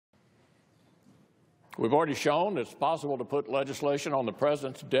We've already shown it's possible to put legislation on the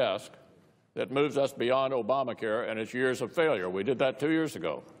president's desk that moves us beyond Obamacare and its years of failure. We did that 2 years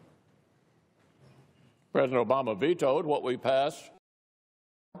ago. President Obama vetoed what we passed.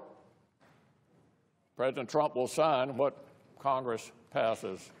 President Trump will sign what Congress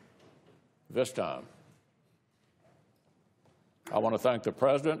passes this time. I want to thank the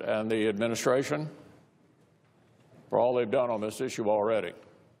President and the administration for all they've done on this issue already.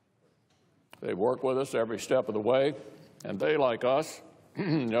 They've worked with us every step of the way, and they, like us,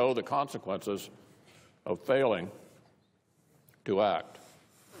 know the consequences of failing to act.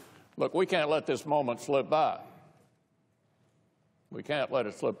 Look, we can't let this moment slip by. We can't let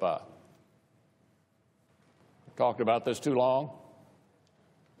it slip by. We've talked about this too long.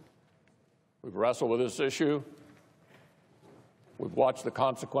 We've wrestled with this issue. We've watched the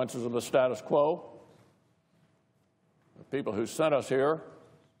consequences of the status quo. The people who sent us here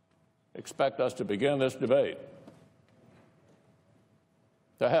expect us to begin this debate,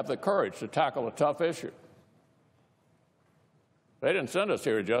 to have the courage to tackle a tough issue. They didn't send us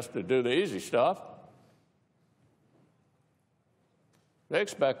here just to do the easy stuff. They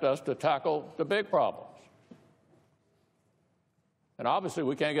expect us to tackle the big problems. And obviously,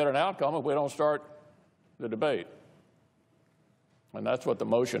 we can't get an outcome if we don't start the debate. And that's what the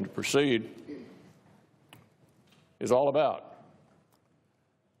motion to proceed is all about.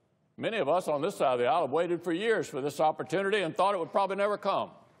 Many of us on this side of the aisle have waited for years for this opportunity and thought it would probably never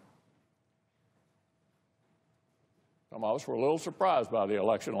come. Some of us were a little surprised by the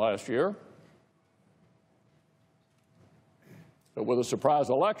election last year. But with a surprise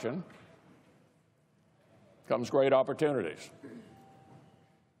election comes great opportunities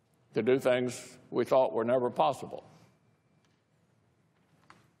to do things we thought were never possible.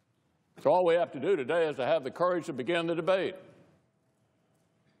 So all we have to do today is to have the courage to begin the debate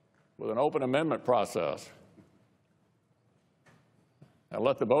with an open amendment process and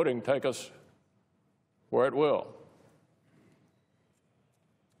let the voting take us where it will.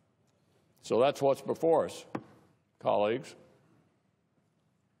 So that's what's before us, colleagues.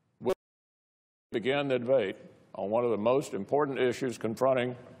 We'll begin the debate on one of the most important issues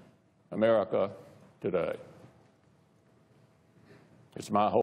confronting America today. It's my hope